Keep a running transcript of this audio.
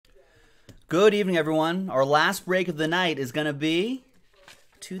Good evening, everyone. Our last break of the night is going to be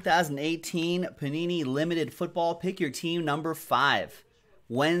 2018 Panini Limited Football. Pick your team number 5.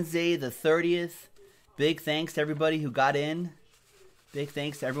 Wednesday the 30th. Big thanks to everybody who got in. Big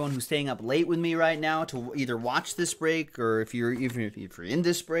thanks to everyone who's staying up late with me right now to either watch this break or if you're in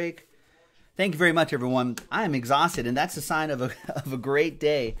this break. Thank you very much, everyone. I am exhausted, and that's a sign of a great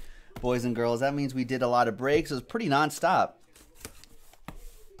day, boys and girls. That means we did a lot of breaks. It was pretty nonstop.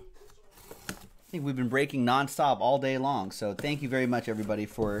 I think we've been breaking nonstop all day long. So thank you very much, everybody,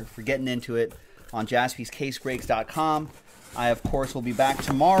 for getting into it on jaspyscasebreaks.com. I, of course, will be back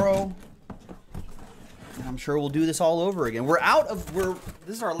tomorrow. And I'm sure we'll do this all over again.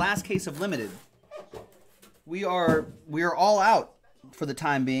 This is our last case of limited. We are all out for the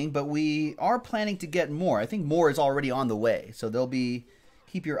time being, but we are planning to get more. I think more is already on the way. So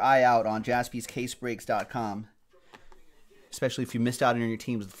keep your eye out on jaspyscasebreaks.com. Especially if you missed out on your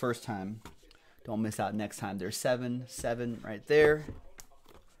teams the first time. Don't miss out next time. There's 7 right there.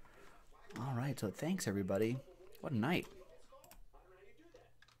 All right, so thanks, everybody. What a night.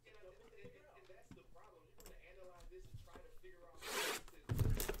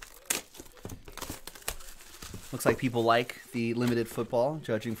 Looks like people like the limited football,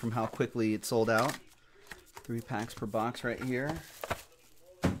 judging from how quickly it sold out. 3 packs per box right here.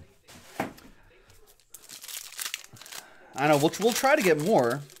 I know, we'll try to get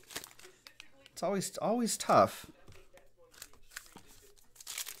more. It's always tough.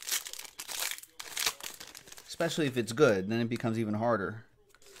 Especially if it's good, then it becomes even harder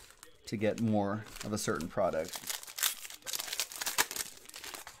to get more of a certain product.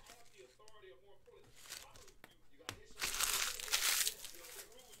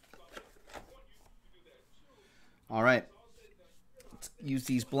 All right. Let's use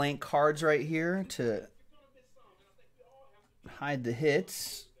these blank cards right here to hide the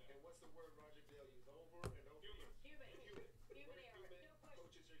hits.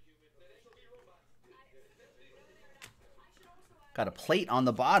 Got a plate on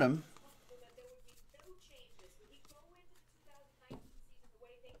the bottom.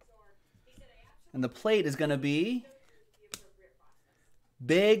 And the plate is going to be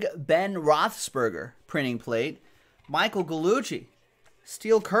Big Ben Roethlisberger printing plate. Michael Gallucci,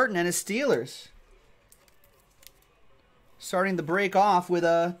 steel curtain and his Steelers. Starting the break off with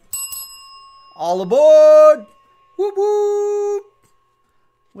a all aboard, whoop whoop,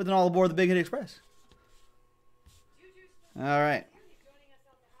 with an all aboard the Big Hit Express. All right.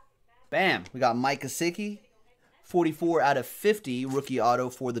 Bam. We got Mike Gesicki, 44 out of 50 rookie auto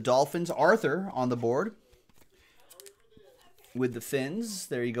for the Dolphins. Arthur on the board with the Fins.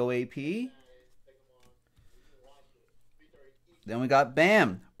 There you go, AP. Then we got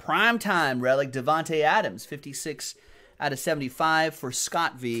Bam. Primetime relic Devontae Adams, 56 out of 75 for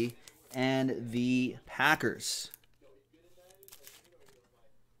Scott V and the Packers.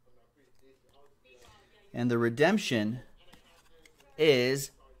 And the redemption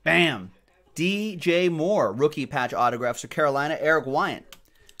is, bam, DJ Moore, rookie patch autographs for Carolina, Eric Wyant.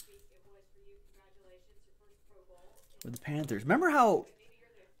 With the Panthers. Remember how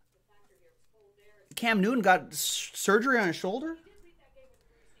Cam Newton got surgery on his shoulder?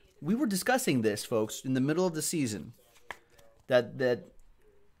 We were discussing this, folks, in the middle of the season. That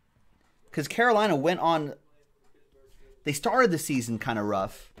because Carolina went on, they started the season kind of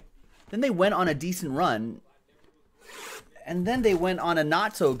rough. Then they went on a decent run. And then they went on a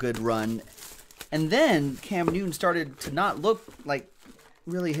not-so-good run. And then Cam Newton started to not look like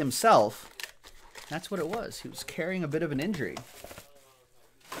really himself. That's what it was. He was carrying a bit of an injury.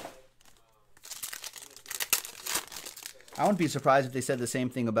 I wouldn't be surprised if they said the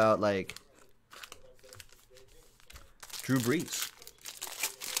same thing about, like, Drew Brees.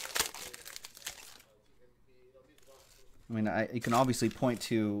 I mean, you can obviously point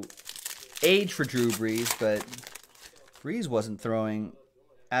to age for Drew Brees, but Brees wasn't throwing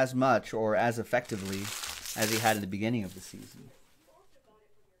as much or as effectively as he had at the beginning of the season.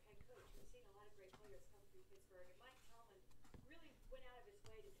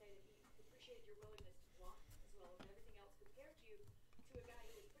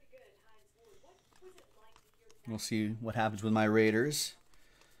 We'll see what happens with my Raiders.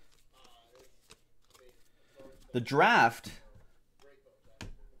 The draft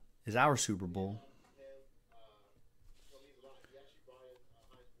is our Super Bowl.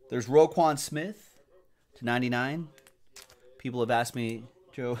 There's Roquan Smith to 99. People have asked me,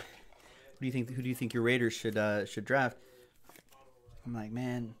 Joe, who do you think your Raiders should draft? I'm like,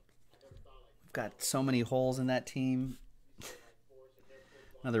 man, we've got so many holes in that team.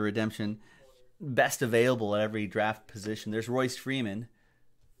 Another redemption. Best available at every draft position. There's Royce Freeman.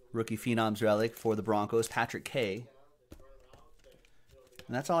 Rookie Phenoms relic for the Broncos, Patrick K.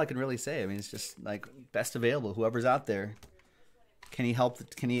 And that's all I can really say. I mean, it's just like best available. Whoever's out there, can he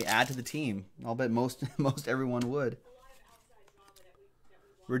help? Can he add to the team? I'll bet most everyone would.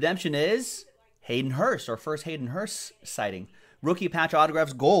 Redemption is Hayden Hurst, our first Hayden Hurst sighting. Rookie patch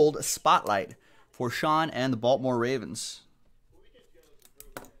autographs gold spotlight for Sean and the Baltimore Ravens.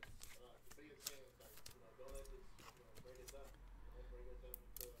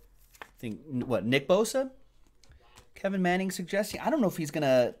 Think what, Nick Bosa? Kevin Manning suggesting. I don't know if he's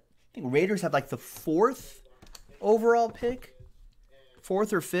gonna. I think Raiders have like the 4th overall pick,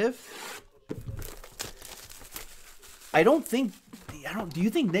 4th or 5th. I don't. Do you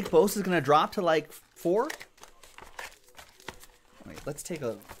think Nick Bosa is gonna drop to like 4? Wait, let's take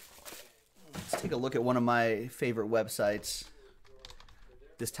a look at one of my favorite websites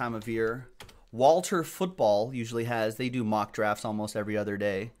this time of year. Walter Football usually has. They do mock drafts almost every other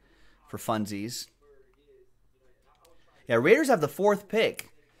day for funsies. Yeah, Raiders have the 4th pick.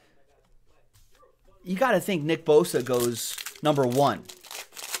 You got to think Nick Bosa goes number 1.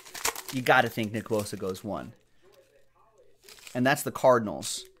 You got to think Nick Bosa goes 1. And that's the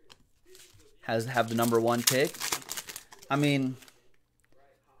Cardinals. Have the number 1 pick. I mean,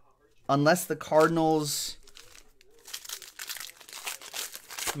 unless the Cardinals,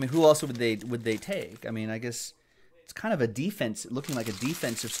 I mean, who else would they take? I mean, I guess it's kind of a defense, looking like a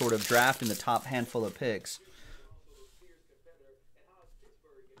defensive sort of draft in the top handful of picks.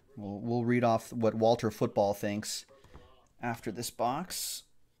 We'll read off what Walter Football thinks after this box.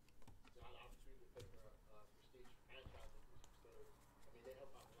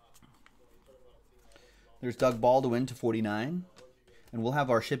 There's Doug Baldwin to 49. And we'll have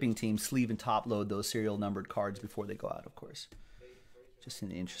our shipping team sleeve and top load those serial numbered cards before they go out, of course. Just in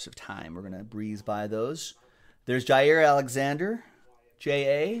the interest of time, we're going to breeze by those. There's Jair Alexander,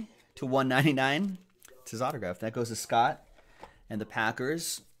 JA to 199. It's his autograph. That goes to Scott and the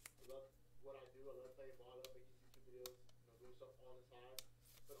Packers.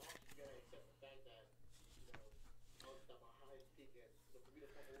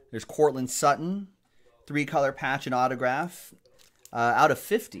 There's Cortland Sutton, 3-color patch and autograph. Out of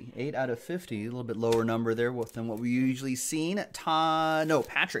 50, 8 out of 50, a little bit lower number there than what we usually seen.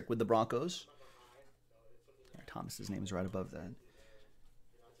 Patrick with the Broncos. Thomas's name is right above that.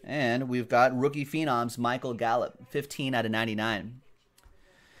 And we've got rookie phenoms Michael Gallup, 15 out of 99.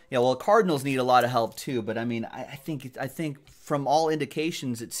 Yeah, well, Cardinals need a lot of help too, but I mean, I think from all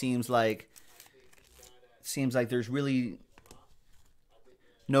indications, it seems like there's really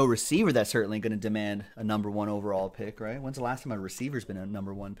no receiver that's certainly going to demand a number 1 overall pick, right? When's the last time a receiver's been a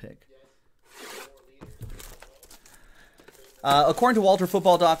number 1 pick? According to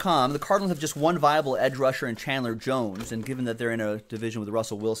WalterFootball.com, the Cardinals have just one viable edge rusher in Chandler Jones, and given that they're in a division with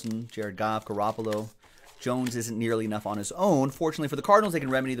Russell Wilson, Jared Goff, Garoppolo, Jones isn't nearly enough on his own. Fortunately for the Cardinals, they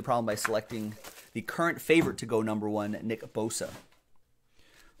can remedy the problem by selecting the current favorite to go number 1, Nick Bosa.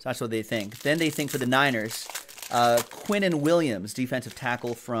 So that's what they think. Then they think for the Niners, Quinnen Williams, defensive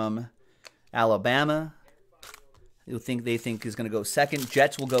tackle from Alabama. They think is going to go 2nd.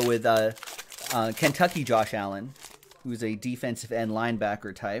 Jets will go with Kentucky Josh Allen, who's a defensive end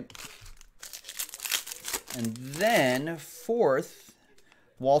linebacker type. And then 4th,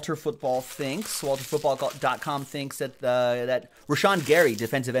 WalterFootball.com thinks that that Rashawn Gary,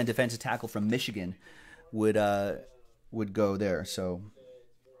 defensive end, defensive tackle from Michigan, would go there. So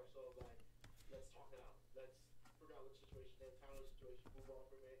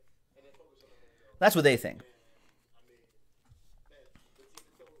that's what they think.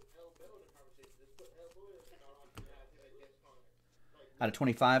 Out of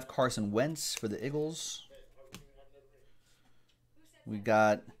 25, Carson Wentz for the Eagles. We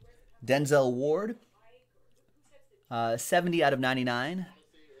got Denzel Ward, 70 out of 99.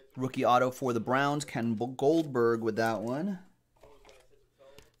 Rookie auto for the Browns. Ken Goldberg with that one.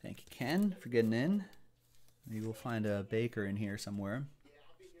 Thank you, Ken, for getting in. Maybe we'll find a Baker in here somewhere.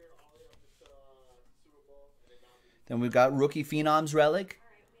 Then we've got rookie phenoms relic,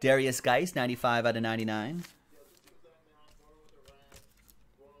 Darius Geis, 95 out of 99.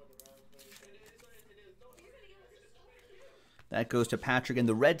 That goes to Patrick and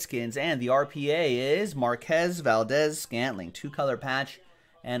the Redskins, and the RPA is Marquez Valdez-Scantling, 2-color patch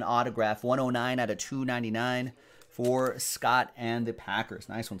and autograph, 109 out of 299 for Scott and the Packers.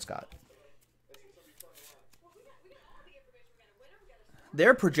 Nice one, Scott.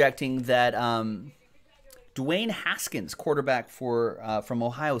 They're projecting that Dwayne Haskins, quarterback from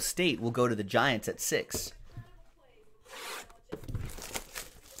Ohio State, will go to the Giants at 6.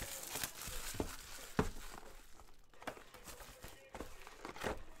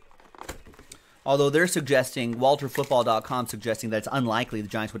 Although they're suggesting, WalterFootball.com suggesting that it's unlikely the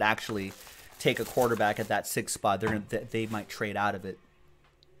Giants would actually take a quarterback at that 6th spot. They might trade out of it.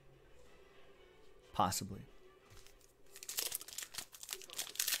 Possibly.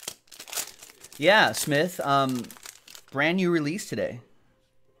 Yeah, Smith. Brand new release today.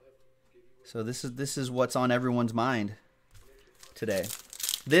 So this is what's on everyone's mind today.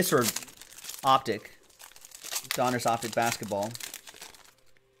 This or Optic. Donruss Optic Basketball.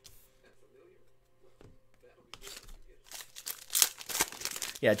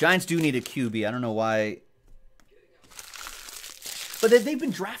 Yeah, Giants do need a QB. I don't know why. But they've been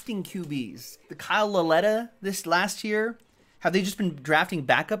drafting QBs. The Kyle Laletta this last year. Have they just been drafting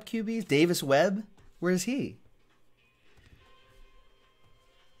backup QBs? Davis Webb? Where is he?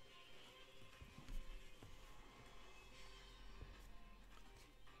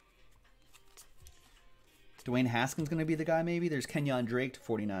 Dwayne Haskins going to be the guy maybe? There's Kenyon Drake to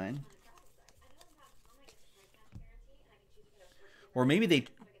 49. Or maybe they...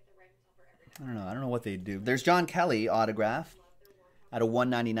 I don't know. I don't know what they do. There's John Kelly autograph at a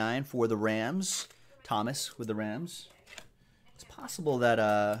 199 for the Rams. Thomas with the Rams. It's possible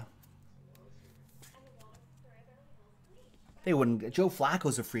that they wouldn't... Joe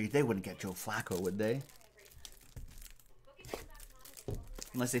Flacco's a free... They wouldn't get Joe Flacco, would they?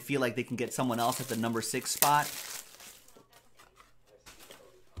 Unless they feel like they can get someone else at the number 6 spot.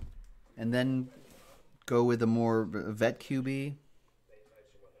 And then go with a more vet QB.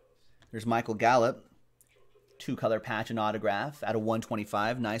 There's Michael Gallup. 2-color patch and autograph at a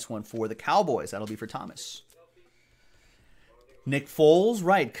 125. Nice one for the Cowboys. That'll be for Thomas. Nick Foles.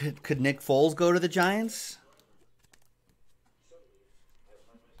 Right. Could Nick Foles go to the Giants?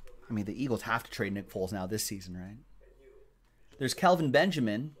 I mean, the Eagles have to trade Nick Foles now this season, right? There's Kelvin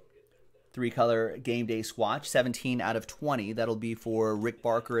Benjamin, 3-color game day swatch, 17 out of 20. That'll be for Rick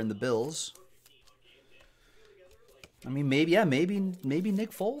Barker and the Bills. I mean, maybe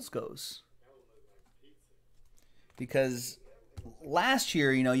Nick Foles goes. Because last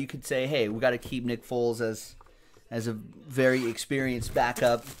year, you know, you could say, hey, we got to keep Nick Foles as a very experienced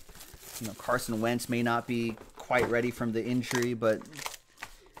backup. You know, Carson Wentz may not be quite ready from the injury, but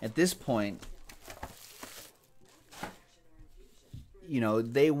at this point, you know,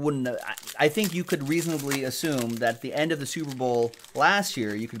 they wouldn't... I think you could reasonably assume that at the end of the Super Bowl last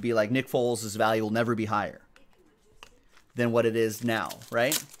year, you could be like, Nick Foles' value will never be higher than what it is now,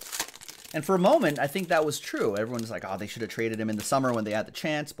 right? And for a moment, I think that was true. Everyone's like, oh, they should have traded him in the summer when they had the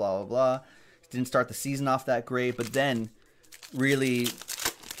chance, blah, blah, blah. Didn't start the season off that great, but then really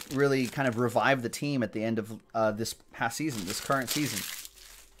kind of revived the team at the end of this past season, this current season.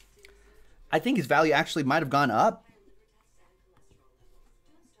 I think his value actually might have gone up.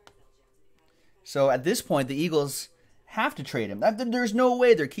 So at this point, the Eagles have to trade him. There's no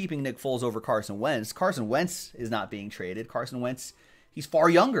way they're keeping Nick Foles over Carson Wentz. Carson Wentz is not being traded. Carson Wentz, he's far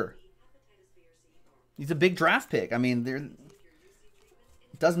younger. He's a big draft pick. I mean,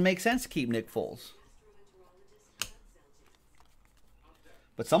 it doesn't make sense to keep Nick Foles.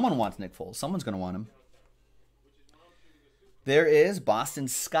 But someone wants Nick Foles. Someone's going to want him. There is Boston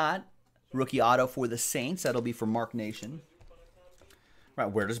Scott, rookie auto for the Saints. That'll be for Mark Nation. Right,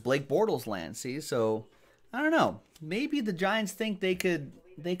 where does Blake Bortles land? See, so I don't know. Maybe the Giants think they could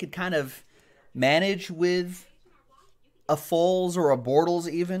kind of manage with a Foles or a Bortles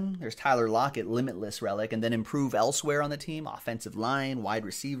even. There's Tyler Lockett, limitless relic, and then improve elsewhere on the team. Offensive line, wide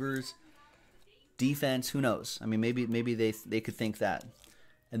receivers, defense, who knows? I mean, maybe they could think that.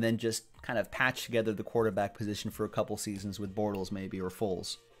 And then just kind of patch together the quarterback position for a couple seasons with Bortles maybe or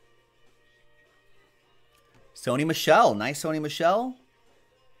Foles. Sony Michel, nice Sony Michel.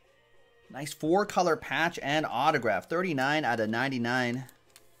 Nice 4-color patch and autograph. 39 out of 99.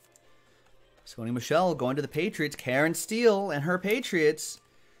 Sony Michel going to the Patriots. Karen Steele and her Patriots.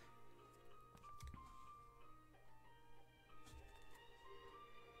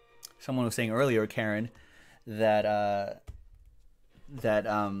 Someone was saying earlier, Karen, that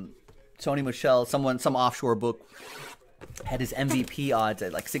Sony Michel, some offshore book had his MVP odds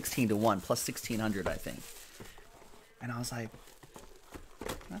at like 16-1, plus 1,600, I think. And I was like,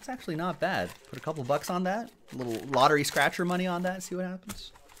 that's actually not bad. Put a couple bucks on that. A little lottery scratcher money on that. See what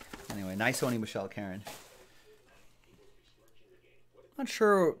happens. Anyway, nice Sony Michel, Karen. Not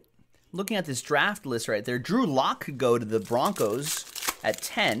sure. Looking at this draft list right there, Drew Lock could go to the Broncos at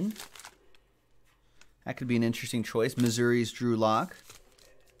 10. That could be an interesting choice. Missouri's Drew Lock.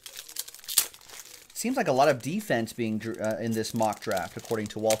 Seems like a lot of defense being in this mock draft, according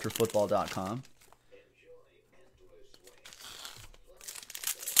to WalterFootball.com.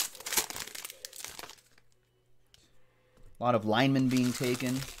 A lot of linemen being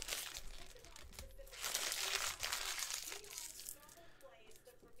taken.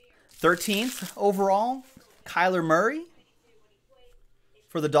 13th overall, Kyler Murray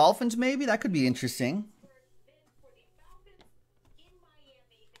for the Dolphins, maybe? That could be interesting.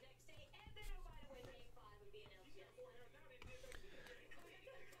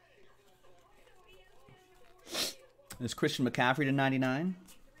 There's Christian McCaffrey to 99.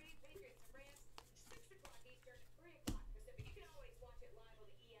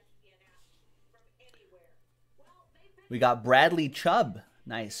 We got Bradley Chubb.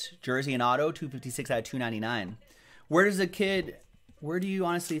 Nice. Jersey and auto, 256 out of 299. Where do you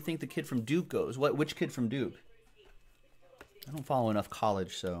honestly think the kid from Duke goes? Which kid from Duke? I don't follow enough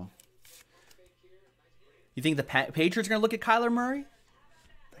college, so. You think the Patriots are going to look at Kyler Murray?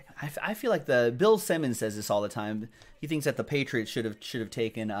 I feel like Bill Simmons says this all the time. He thinks that the Patriots should have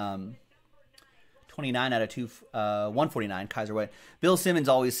taken 29 out of 149 Kaiser White. Bill Simmons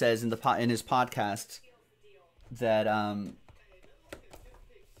always says in his podcasts that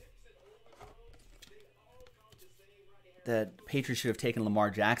that Patriots should have taken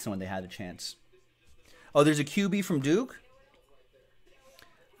Lamar Jackson when they had a chance. Oh, there's a QB from Duke?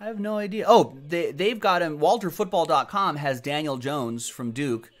 I have no idea. Oh, they've got him. WalterFootball.com has Daniel Jones from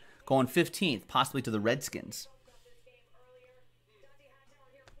Duke going 15th, possibly to the Redskins.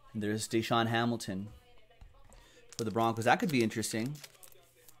 And there's Deshaun Hamilton for the Broncos. That could be interesting.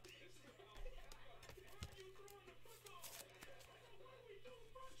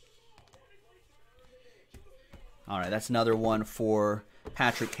 All right, that's another one for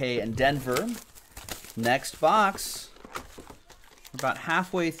Patrick K. and Denver. Next box. We're about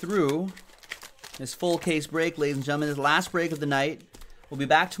halfway through this full case break, ladies and gentlemen. This last break of the night. We'll be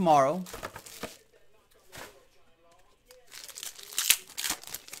back tomorrow.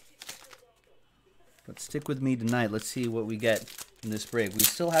 But stick with me tonight. Let's see what we get in this break. We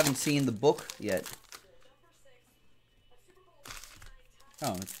still haven't seen the book yet.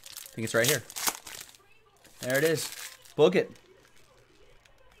 Oh, I think it's right here. There it is. Book it.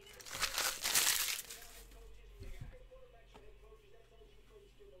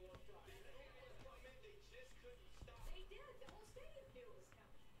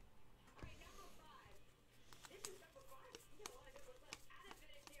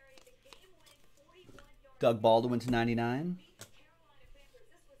 Doug Baldwin to 99.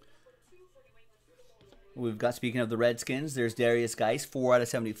 We've got, speaking of the Redskins, there's Darius Geis, 4 out of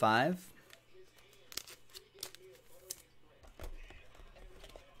 75.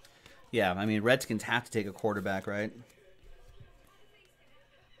 Yeah, I mean, Redskins have to take a quarterback, right?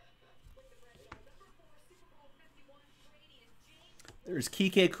 There's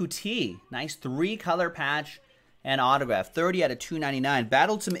Kike Kuti. Nice 3-color patch and autograph. 30 out of 299.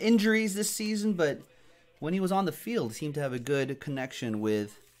 Battled some injuries this season, but when he was on the field, seemed to have a good connection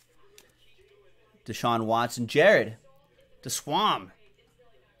with Deshaun Watson. Jared DeSwam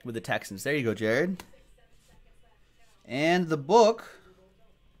with the Texans. There you go, Jared. And the book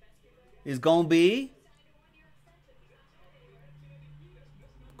is going to be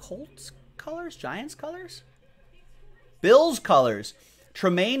Colts colors? Giants colors? Bills colors.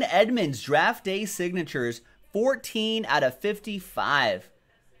 Tremaine Edmonds, draft day signatures, 14 out of 55.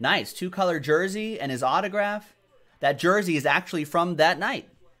 Nice. 2-color jersey and his autograph. That jersey is actually from that night.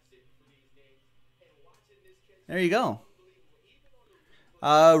 There you go.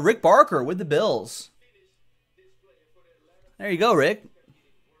 Rick Barker with the Bills. There you go, Rick.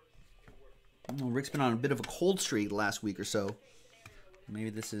 Well, Rick's been on a bit of a cold streak the last week or so. Maybe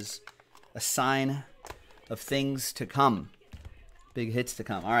this is a sign of things to come. Big hits to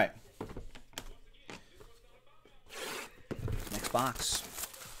come. All right. Next box.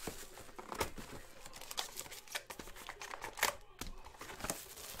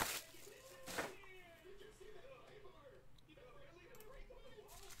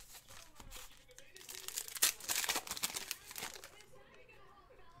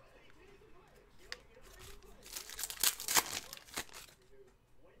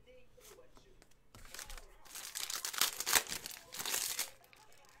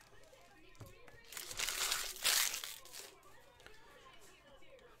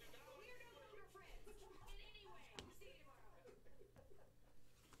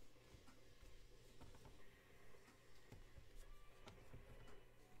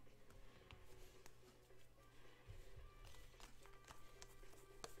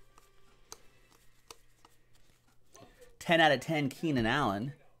 Ten out of 10, Keenan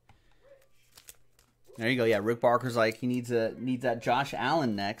Allen. There you go. Yeah, Rick Barker's like he needs that Josh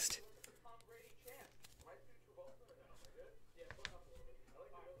Allen next.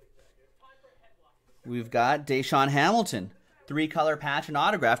 We've got Deshaun Hamilton, 3-color patch and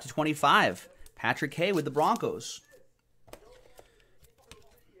autograph to 25. Patrick K with the Broncos.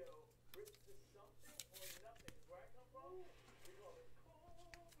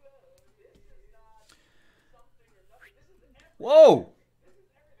 Whoa.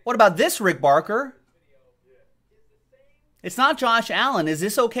 What about this, Rick Barker? It's not Josh Allen. Is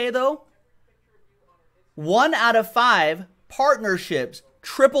this okay, though? 1 out of 5 partnerships,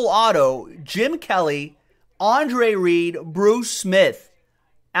 triple auto, Jim Kelly, Andre Reed, Bruce Smith.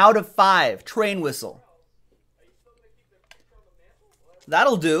 Out of 5, train whistle.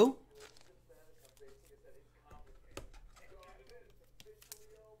 That'll do.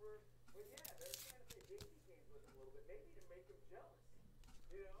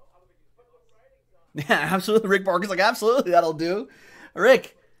 Yeah, absolutely. Rick Barker's like, absolutely, that'll do.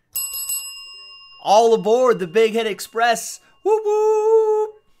 Rick, all aboard the Big Hit Express. Whoop,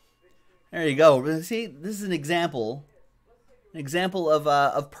 whoop. There you go. See, this is an example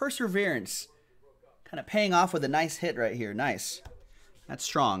of perseverance. Kind of paying off with a nice hit right here. Nice. That's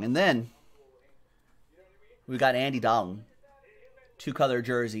strong. And then we got Andy Dalton. 2-color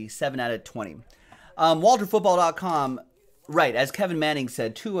jersey, 7 out of 20. WalterFootball.com. Right, as Kevin Manning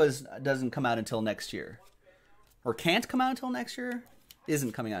said, Tua doesn't come out until next year. Or can't come out until next year?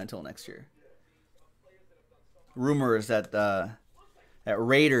 Isn't coming out until next year. Rumors that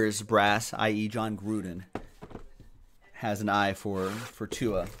Raiders brass, i.e. John Gruden, has an eye for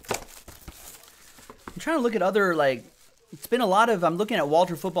Tua. I'm trying to look at other, like, it's been a lot of, I'm looking at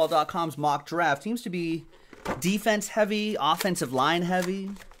WalterFootball.com's mock draft. Seems to be defense heavy, offensive line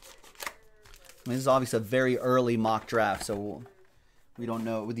heavy. I mean, this is obviously a very early mock draft, so we don't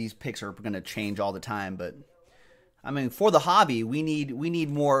know. These picks are going to change all the time, but I mean, for the hobby, we need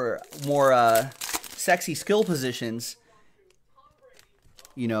more sexy skill positions,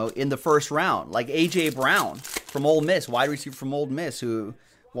 you know, in the first round, like AJ Brown from Ole Miss, wide receiver from Ole Miss, who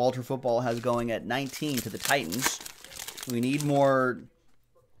Walter Football has going at 19 to the Titans. We need more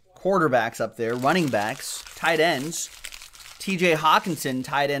quarterbacks up there, running backs, tight ends. TJ Hawkinson,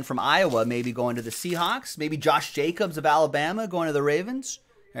 tight end from Iowa, maybe going to the Seahawks. Maybe Josh Jacobs of Alabama going to the Ravens.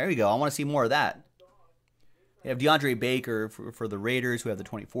 There you go. I want to see more of that. We have DeAndre Baker for the Raiders, who have the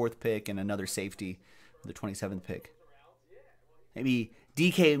 24th pick, and another safety for the 27th pick. Maybe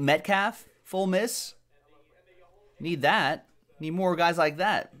DK Metcalf, full miss. Need that. Need more guys like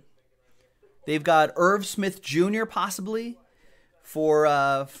that. They've got Irv Smith Jr. possibly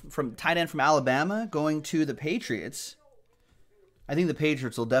from tight end from Alabama going to the Patriots. I think the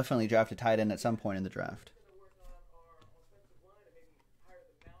Patriots will definitely draft a tight end at some point in the draft.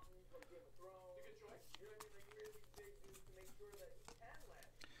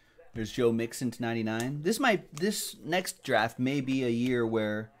 There's Joe Mixon to 99. This next draft may be a year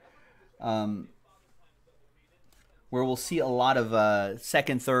where we'll see a lot of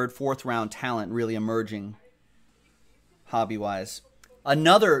second, third, fourth round talent really emerging hobby-wise.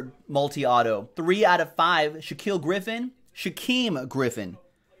 Another multi-auto, 3 out of 5, Shaquem Griffin.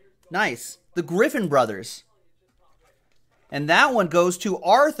 Nice. The Griffin brothers. And that one goes to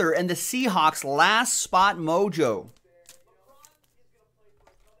Arthur and the Seahawks last spot mojo.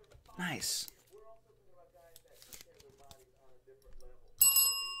 Nice.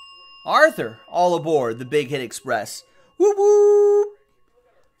 Arthur, all aboard the Big Hit Express. Woo woo.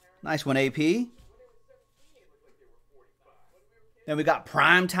 Nice one, AP. Then we got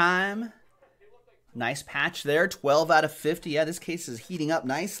Prime Time. Nice patch there, 12 out of 50. Yeah, this case is heating up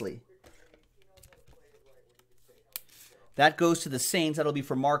nicely. That goes to the Saints. That'll be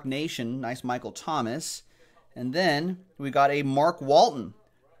for Mark Nation. Nice Michael Thomas. And then we got a Mark Walton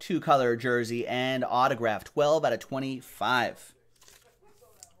 2-color jersey and autograph, 12 out of 25.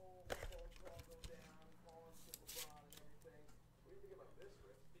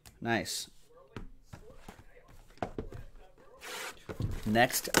 Nice.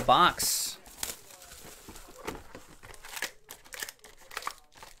 Next box.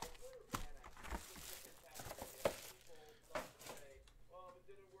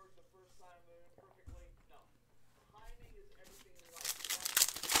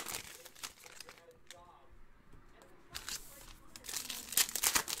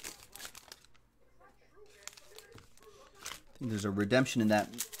 There's a redemption in that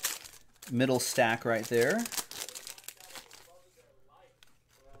middle stack right there.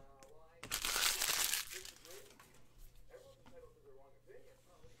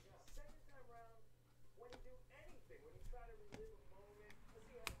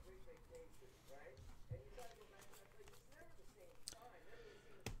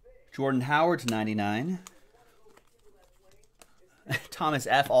 Jordan Howard to 99. Thomas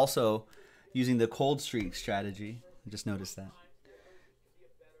F. also using the cold streak strategy. I just noticed that.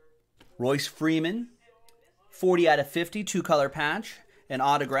 Royce Freeman, 40 out of 50, 2-color patch, an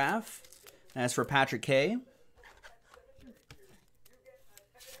autograph. As for Patrick K.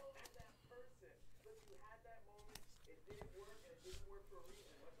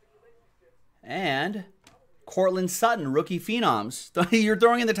 And Cortland Sutton, rookie phenoms. You're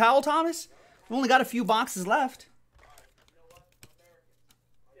throwing in the towel, Thomas? We've only got a few boxes left.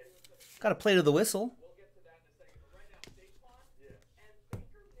 Got to play to the whistle.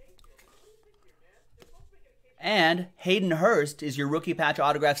 And Hayden Hurst is your rookie patch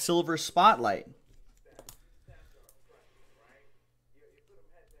autograph silver spotlight.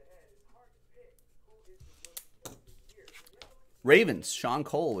 Ravens, Sean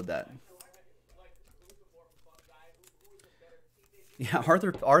Cole with that. Yeah,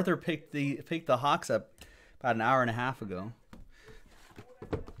 Arthur picked the Hawks up about an hour and a half ago.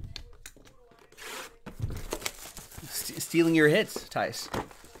 Stealing your hits, Tice.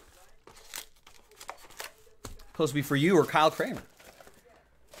 Supposed to be for you or Kyle Kramer.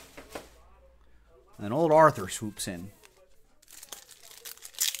 And old Arthur swoops in.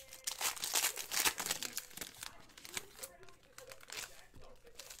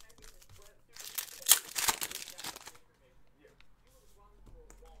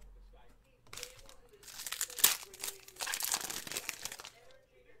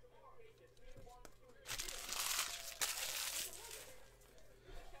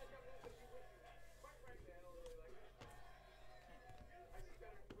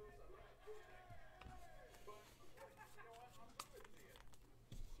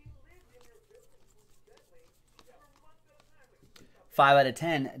 Five out of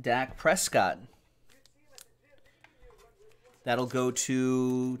 10, Dak Prescott. That'll go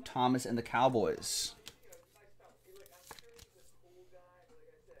to Thomas and the Cowboys.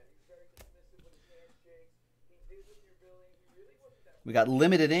 We got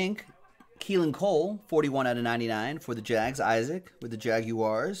limited ink. Keelan Cole, 41 out of 99 for the Jags. Isaac with the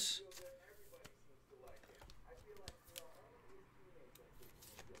Jaguars.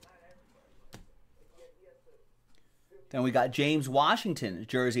 Then we got James Washington,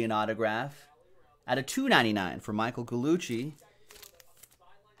 jersey and autograph, at a $2.99 for Michael Gallucci.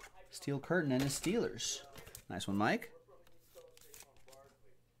 Steel curtain and his Steelers. Nice one, Mike.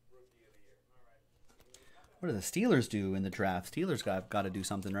 What do the Steelers do in the draft? Steelers got to do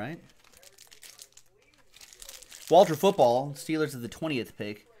something, right? Walter Football, Steelers of the 20th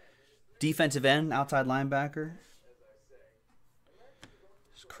pick. Defensive end, outside linebacker.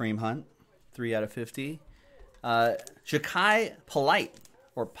 Kareem Hunt, 3 out of 50. Ja'Kai Polite,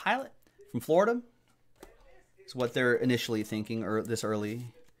 or Pilot, from Florida. Is what they're initially thinking this early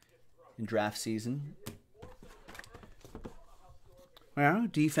in draft season. Well,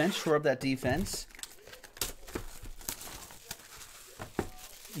 defense, shore up that defense.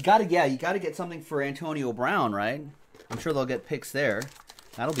 You gotta get something for Antonio Brown, right? I'm sure they'll get picks there.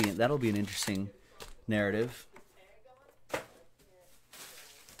 That'll be an interesting narrative.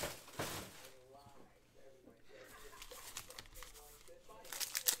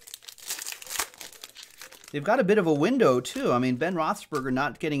 They've got a bit of a window, too. I mean, Ben Roethlisberger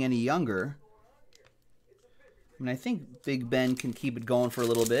not getting any younger. I mean, I think Big Ben can keep it going for a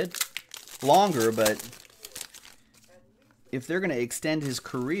little bit longer, but if they're going to extend his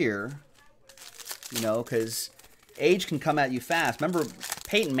career, you know, because age can come at you fast. Remember,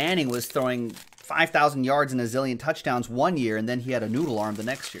 Peyton Manning was throwing 5,000 yards and a zillion touchdowns one year, and then he had a noodle arm the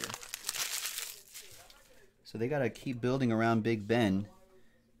next year. So they got to keep building around Big Ben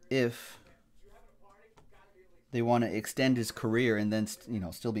if they want to extend his career and then, you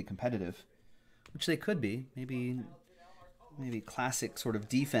know, still be competitive, which they could be. Maybe classic sort of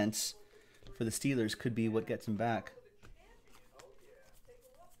defense for the Steelers could be what gets him back.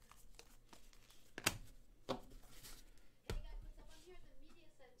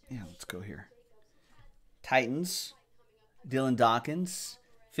 Yeah, let's go here. Titans, Dylan Dawkins,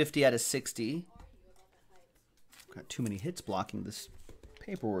 50 out of 60. Got too many hits blocking this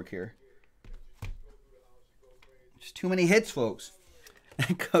paperwork here. Just too many hits, folks.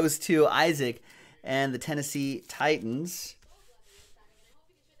 It goes to Isaac and the Tennessee Titans.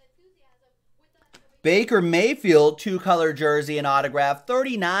 Baker Mayfield, two-color jersey and autograph,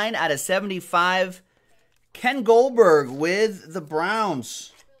 39 out of 75. Ken Goldberg with the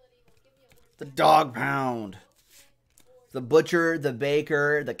Browns. The dog pound. The butcher, the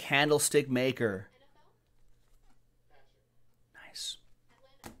baker, the candlestick maker. Nice.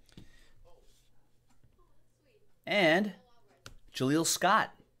 And Jaleel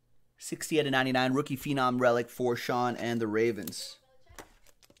Scott, 60 out of 99, rookie phenom relic for Sean and the Ravens.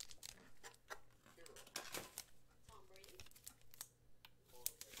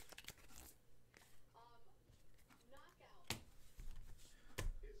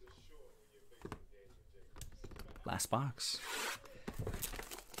 Last box.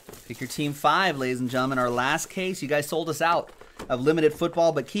 Pick your team 5, ladies and gentlemen. Our last case. You guys sold us out of limited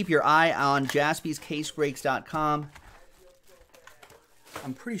football, but keep your eye on jaspyscasebreaks.com.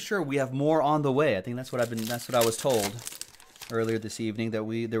 I'm pretty sure we have more on the way. I think that's what I was told earlier this evening,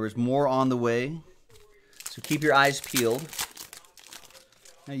 that there was more on the way. So keep your eyes peeled.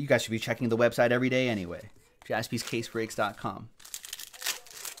 Now, you guys should be checking the website every day anyway. jaspyscasebreaks.com.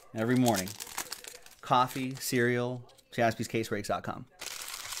 Every morning. Coffee, cereal, jaspyscasebreaks.com.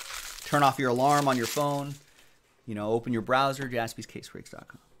 Turn off your alarm on your phone. You know, open your browser,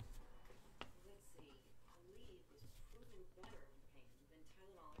 jaspyscasebreaks.com.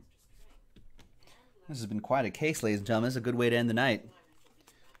 This has been quite a case, ladies and gentlemen. It's a good way to end the night.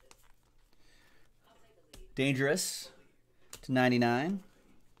 Dangerous to 99.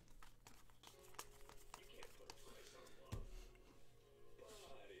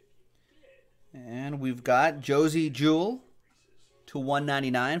 And we've got Josie Jewell to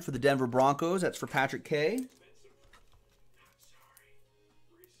 199 for the Denver Broncos. That's for Patrick K.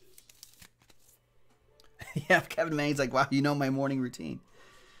 Yeah, Kevin Manning's like, wow, you know my morning routine.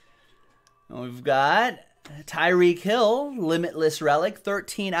 We've got Tyreek Hill, Limitless Relic,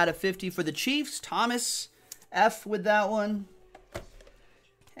 13 out of 50 for the Chiefs. Thomas F with that one.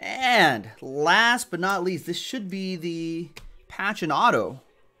 And last but not least, this should be the patch and auto.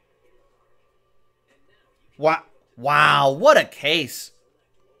 Wow, what a case.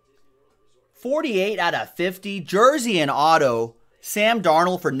 48 out of 50, jersey and auto, Sam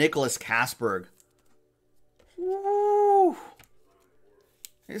Darnold for Nicholas Kasberg. Woo.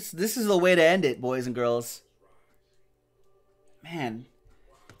 This is the way to end it, boys and girls. Man,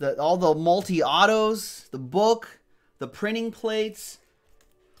 all the multi-autos, the book, the printing plates.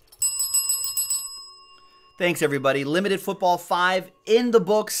 Thanks, everybody. Limited Football 5 in the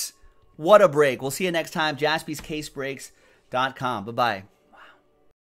books. What a break. We'll see you next time. JaspysCaseBreaks.com. Bye-bye.